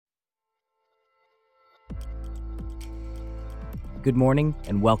Good morning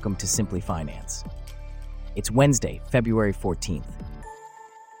and welcome to Simply Finance. It's Wednesday, February 14th.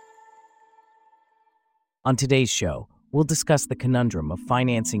 On today's show, we'll discuss the conundrum of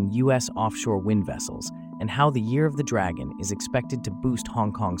financing U.S. offshore wind vessels and how the Year of the Dragon is expected to boost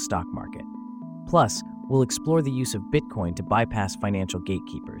Hong Kong's stock market. Plus, we'll explore the use of Bitcoin to bypass financial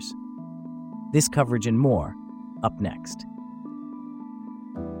gatekeepers. This coverage and more, up next.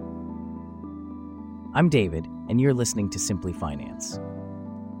 I'm David, and you're listening to Simply Finance.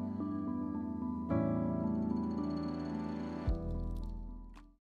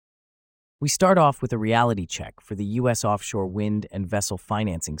 We start off with a reality check for the U.S. offshore wind and vessel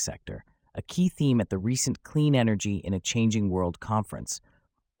financing sector, a key theme at the recent Clean Energy in a Changing World conference,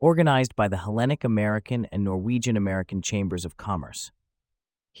 organized by the Hellenic American and Norwegian American Chambers of Commerce.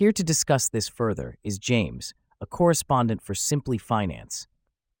 Here to discuss this further is James, a correspondent for Simply Finance.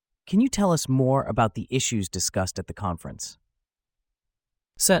 Can you tell us more about the issues discussed at the conference?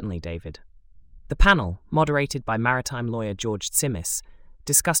 Certainly, David. The panel, moderated by maritime lawyer George Tsimis,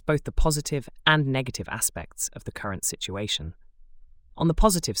 discussed both the positive and negative aspects of the current situation. On the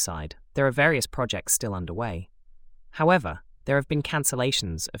positive side, there are various projects still underway. However, there have been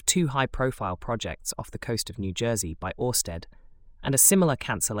cancellations of two high-profile projects off the coast of New Jersey by Ørsted, and a similar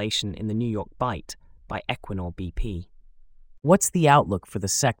cancellation in the New York Bight by Equinor BP. What's the outlook for the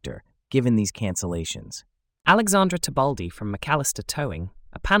sector, given these cancellations? Alexandra Tebaldi from McAllister Towing,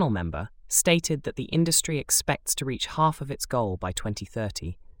 a panel member, stated that the industry expects to reach half of its goal by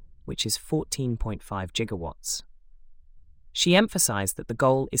 2030, which is 14.5 gigawatts. She emphasized that the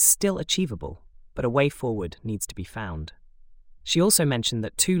goal is still achievable, but a way forward needs to be found. She also mentioned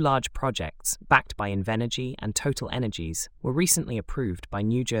that two large projects, backed by Invenergy and Total Energies, were recently approved by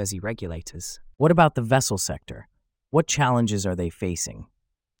New Jersey regulators. What about the vessel sector? What challenges are they facing?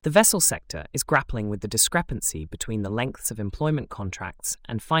 The vessel sector is grappling with the discrepancy between the lengths of employment contracts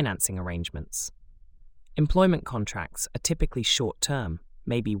and financing arrangements. Employment contracts are typically short-term,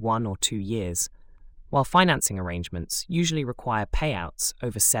 maybe 1 or 2 years, while financing arrangements usually require payouts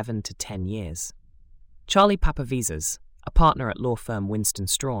over 7 to 10 years. Charlie Papavisas, a partner at law firm Winston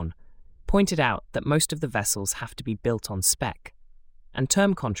Strawn, pointed out that most of the vessels have to be built on spec, and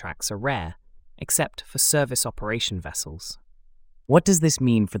term contracts are rare, except for service operation vessels. What does this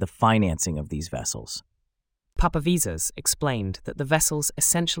mean for the financing of these vessels? Papavisas explained that the vessels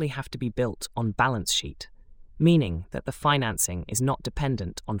essentially have to be built on balance sheet, meaning that the financing is not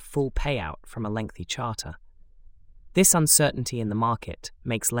dependent on full payout from a lengthy charter. This uncertainty in the market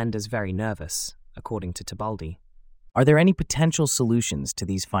makes lenders very nervous, according to Tebaldi. Are there any potential solutions to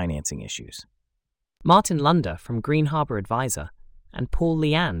these financing issues? Martin Lunder from Green Harbor Advisor and Paul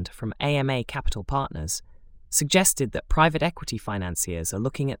Leand from AMA Capital Partners suggested that private equity financiers are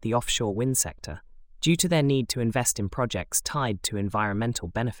looking at the offshore wind sector due to their need to invest in projects tied to environmental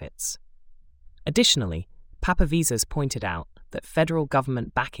benefits. Additionally, Papavisas pointed out that federal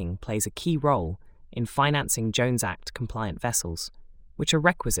government backing plays a key role in financing Jones Act-compliant vessels, which are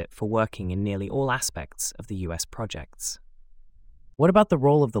requisite for working in nearly all aspects of the U.S. projects. What about the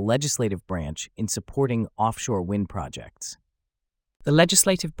role of the legislative branch in supporting offshore wind projects? The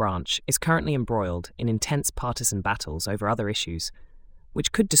legislative branch is currently embroiled in intense partisan battles over other issues,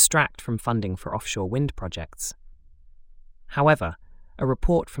 which could distract from funding for offshore wind projects. However, a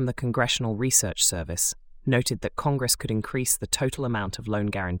report from the Congressional Research Service noted that Congress could increase the total amount of loan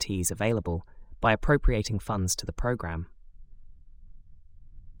guarantees available by appropriating funds to the program.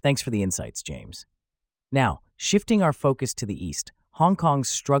 Thanks for the insights, James. Now, shifting our focus to the east, Hong Kong's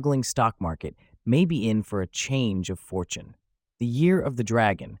struggling stock market may be in for a change of fortune. The Year of the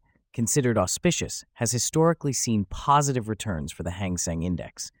Dragon, considered auspicious, has historically seen positive returns for the Hang Seng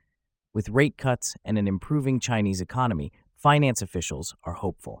Index. With rate cuts and an improving Chinese economy, finance officials are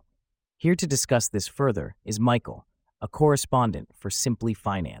hopeful. Here to discuss this further is Michael, a correspondent for Simply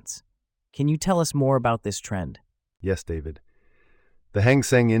Finance. Can you tell us more about this trend? Yes, David. The Hang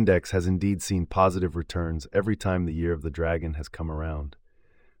Seng Index has indeed seen positive returns every time the Year of the Dragon has come around.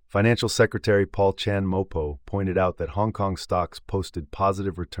 Financial Secretary Paul Chan Mopo pointed out that Hong Kong stocks posted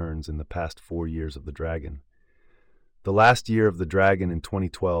positive returns in the past 4 years of the Dragon. The last Year of the Dragon in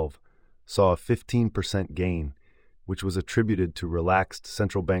 2012 saw a 15% gain, which was attributed to relaxed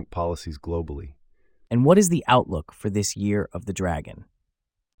central bank policies globally. And what is the outlook for this Year of the Dragon?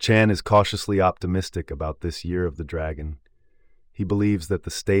 Chan is cautiously optimistic about this Year of the Dragon. He believes that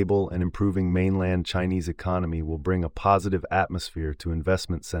the stable and improving mainland Chinese economy will bring a positive atmosphere to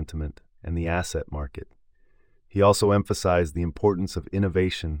investment sentiment and the asset market. He also emphasized the importance of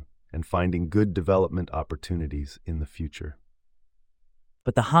innovation and finding good development opportunities in the future.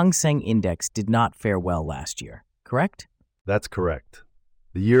 But the Hang Seng Index did not fare well last year, correct? That's correct.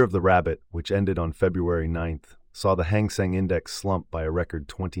 The year of the rabbit, which ended on February 9th, saw the Hang Seng Index slump by a record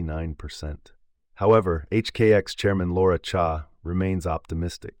 29%. However, HKX Chairman Laura Cha remains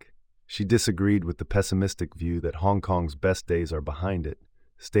optimistic. She disagreed with the pessimistic view that Hong Kong's best days are behind it,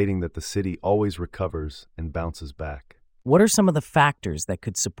 stating that the city always recovers and bounces back. What are some of the factors that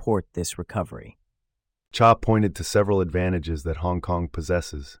could support this recovery? Cha pointed to several advantages that Hong Kong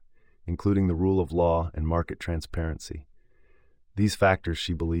possesses, including the rule of law and market transparency. These factors,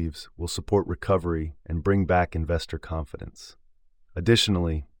 she believes, will support recovery and bring back investor confidence.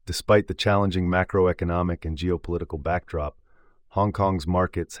 Additionally, despite the challenging macroeconomic and geopolitical backdrop, Hong Kong's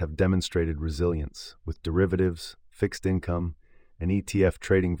markets have demonstrated resilience, with derivatives, fixed income, and ETF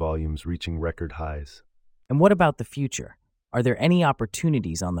trading volumes reaching record highs. And what about the future? Are there any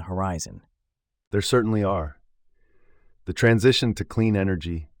opportunities on the horizon? There certainly are. The transition to clean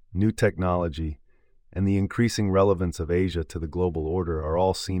energy, new technology, and the increasing relevance of Asia to the global order are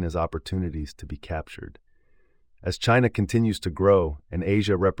all seen as opportunities to be captured. As China continues to grow and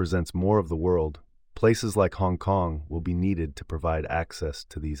Asia represents more of the world, places like Hong Kong will be needed to provide access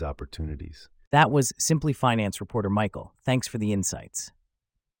to these opportunities. That was Simply Finance reporter Michael. Thanks for the insights.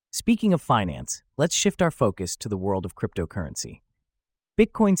 Speaking of finance, let's shift our focus to the world of cryptocurrency.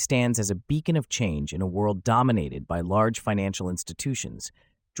 Bitcoin stands as a beacon of change in a world dominated by large financial institutions,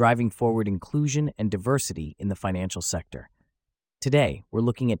 driving forward inclusion and diversity in the financial sector. Today, we're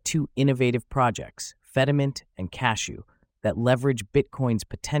looking at two innovative projects, Fedimint and Cashew, that leverage Bitcoin's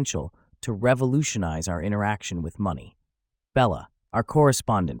potential to revolutionize our interaction with money. Bella, our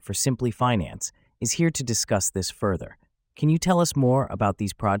correspondent for Simply Finance, is here to discuss this further. Can you tell us more about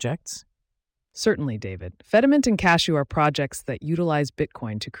these projects? Certainly, David. Fedimint and Cashew are projects that utilize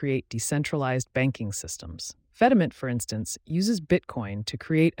Bitcoin to create decentralized banking systems. Fedimint, for instance, uses Bitcoin to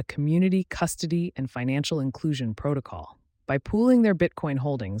create a community custody and financial inclusion protocol. By pooling their Bitcoin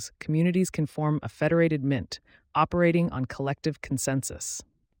holdings, communities can form a federated mint, operating on collective consensus.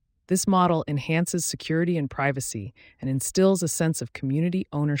 This model enhances security and privacy and instills a sense of community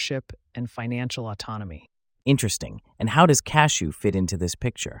ownership and financial autonomy. Interesting. And how does Cashew fit into this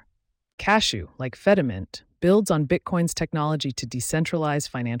picture? Cashew, like Fedimint, builds on Bitcoin's technology to decentralize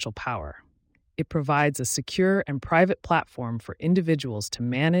financial power. It provides a secure and private platform for individuals to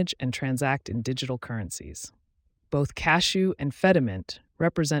manage and transact in digital currencies. Both Cashew and Fedimint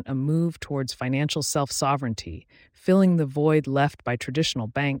represent a move towards financial self-sovereignty, filling the void left by traditional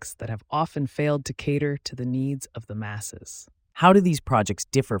banks that have often failed to cater to the needs of the masses. How do these projects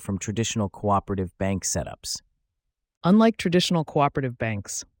differ from traditional cooperative bank setups? Unlike traditional cooperative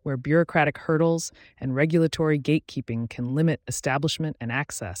banks, where bureaucratic hurdles and regulatory gatekeeping can limit establishment and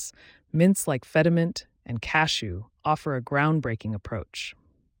access, mints like Fedimint and Cashew offer a groundbreaking approach.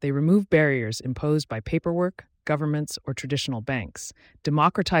 They remove barriers imposed by paperwork, governments, or traditional banks,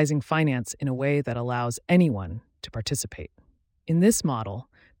 democratizing finance in a way that allows anyone to participate. In this model,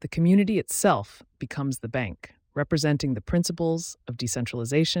 the community itself becomes the bank, representing the principles of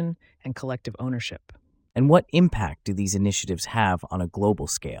decentralization and collective ownership. And what impact do these initiatives have on a global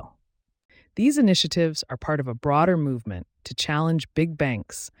scale? These initiatives are part of a broader movement to challenge big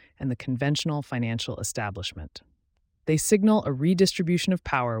banks and the conventional financial establishment. They signal a redistribution of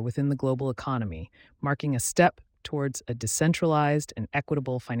power within the global economy, marking a step towards a decentralized and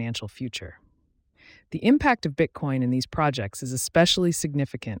equitable financial future. The impact of Bitcoin in these projects is especially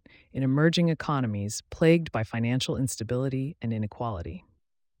significant in emerging economies plagued by financial instability and inequality.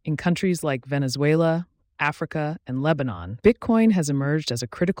 In countries like Venezuela, Africa, and Lebanon, Bitcoin has emerged as a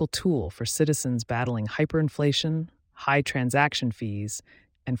critical tool for citizens battling hyperinflation, high transaction fees,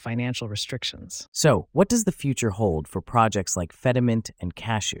 and financial restrictions. So, what does the future hold for projects like Fedimint and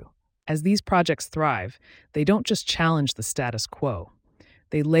Cashew? As these projects thrive, they don't just challenge the status quo.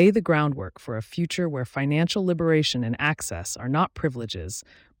 They lay the groundwork for a future where financial liberation and access are not privileges,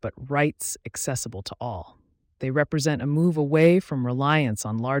 but rights accessible to all. They represent a move away from reliance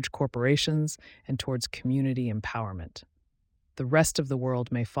on large corporations and towards community empowerment. The rest of the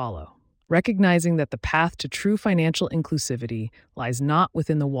world may follow, recognizing that the path to true financial inclusivity lies not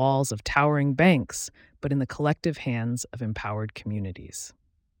within the walls of towering banks, but in the collective hands of empowered communities.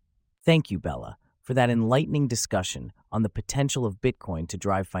 Thank you, Bella, for that enlightening discussion on the potential of Bitcoin to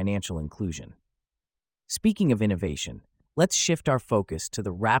drive financial inclusion. Speaking of innovation, let's shift our focus to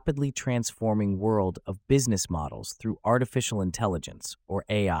the rapidly transforming world of business models through artificial intelligence, or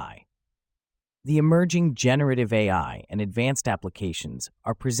AI. The emerging generative AI and advanced applications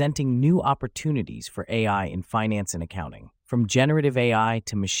are presenting new opportunities for AI in finance and accounting. From generative AI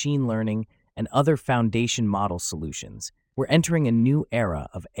to machine learning and other foundation model solutions, we're entering a new era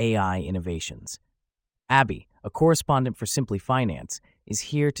of AI innovations. Abby, a correspondent for Simply Finance, is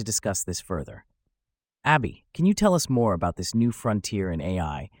here to discuss this further. Abby, can you tell us more about this new frontier in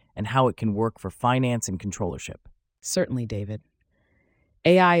AI and how it can work for finance and controllership? Certainly, David.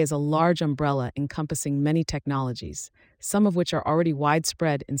 AI is a large umbrella encompassing many technologies, some of which are already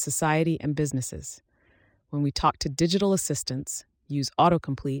widespread in society and businesses. When we talk to digital assistants, use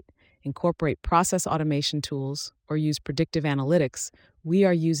autocomplete, incorporate process automation tools, or use predictive analytics, we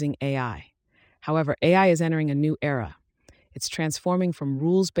are using AI. However, AI is entering a new era. It's transforming from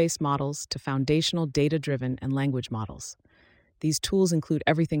rules-based models to foundational data-driven and language models. These tools include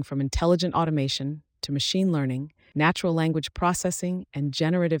everything from intelligent automation to machine learning, natural language processing, and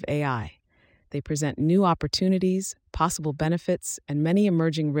generative AI. They present new opportunities, possible benefits, and many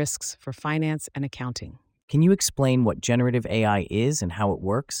emerging risks for finance and accounting. Can you explain what generative AI is and how it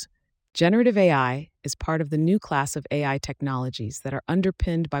works? Generative AI is part of the new class of AI technologies that are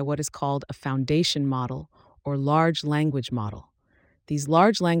underpinned by what is called a foundation model or large language model. These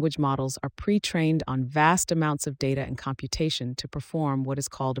large language models are pre-trained on vast amounts of data and computation to perform what is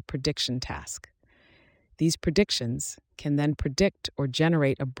called a prediction task. These predictions can then predict or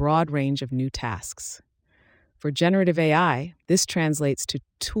generate a broad range of new tasks. For generative AI, this translates to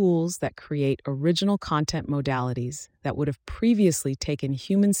tools that create original content modalities that would have previously taken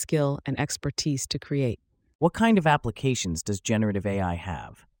human skill and expertise to create. What kind of applications does generative AI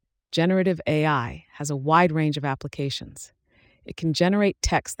have? Generative AI has a wide range of applications. It can generate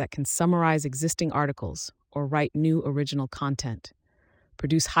text that can summarize existing articles or write new original content,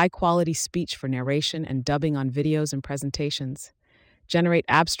 produce high-quality speech for narration and dubbing on videos and presentations, generate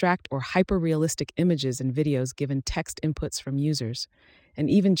abstract or hyper-realistic images and videos given text inputs from users, and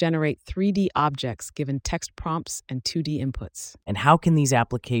even generate 3D objects given text prompts and 2D inputs. And how can these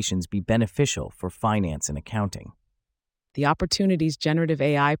applications be beneficial for finance and accounting? The opportunities generative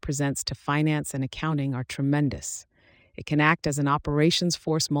AI presents to finance and accounting are tremendous. It can act as an operations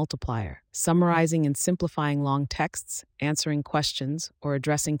force multiplier, summarizing and simplifying long texts, answering questions, or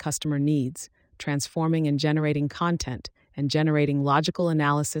addressing customer needs, transforming and generating content, and generating logical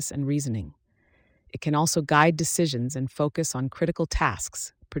analysis and reasoning. It can also guide decisions and focus on critical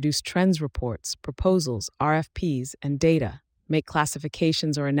tasks, produce trends reports, proposals, RFPs, and data, make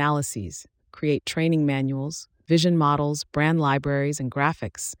classifications or analyses, create training manuals, vision models, brand libraries, and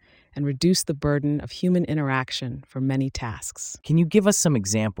graphics, and reduce the burden of human interaction for many tasks. Can you give us some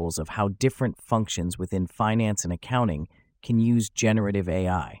examples of how different functions within finance and accounting can use generative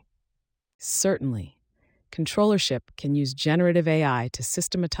AI? Certainly. Controllership can use generative AI to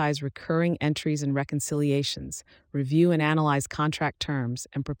systematize recurring entries and reconciliations, review and analyze contract terms,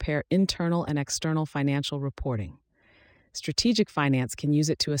 and prepare internal and external financial reporting. Strategic finance can use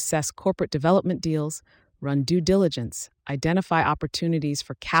it to assess corporate development deals, run due diligence, identify opportunities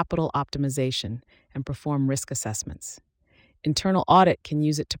for capital optimization, and perform risk assessments. Internal audit can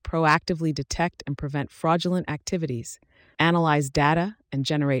use it to proactively detect and prevent fraudulent activities, analyze data and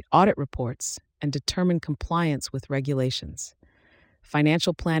generate audit reports, and determine compliance with regulations.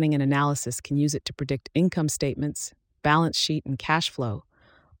 Financial planning and analysis can use it to predict income statements, balance sheet and cash flow,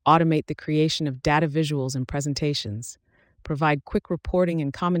 automate the creation of data visuals and presentations, provide quick reporting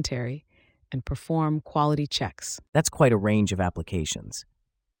and commentary, and perform quality checks. That's quite a range of applications.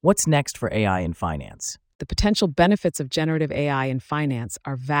 What's next for AI in finance? The potential benefits of generative AI in finance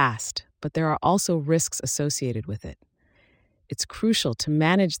are vast, but there are also risks associated with it. It's crucial to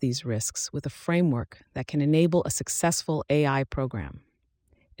manage these risks with a framework that can enable a successful AI program.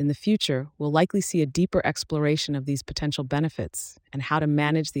 In the future, we'll likely see a deeper exploration of these potential benefits and how to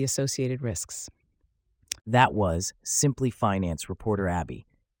manage the associated risks. That was Simply Finance reporter Abby.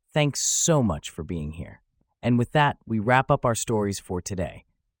 Thanks so much for being here. And with that, we wrap up our stories for today.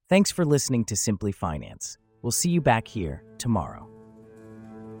 Thanks for listening to Simply Finance. We'll see you back here tomorrow.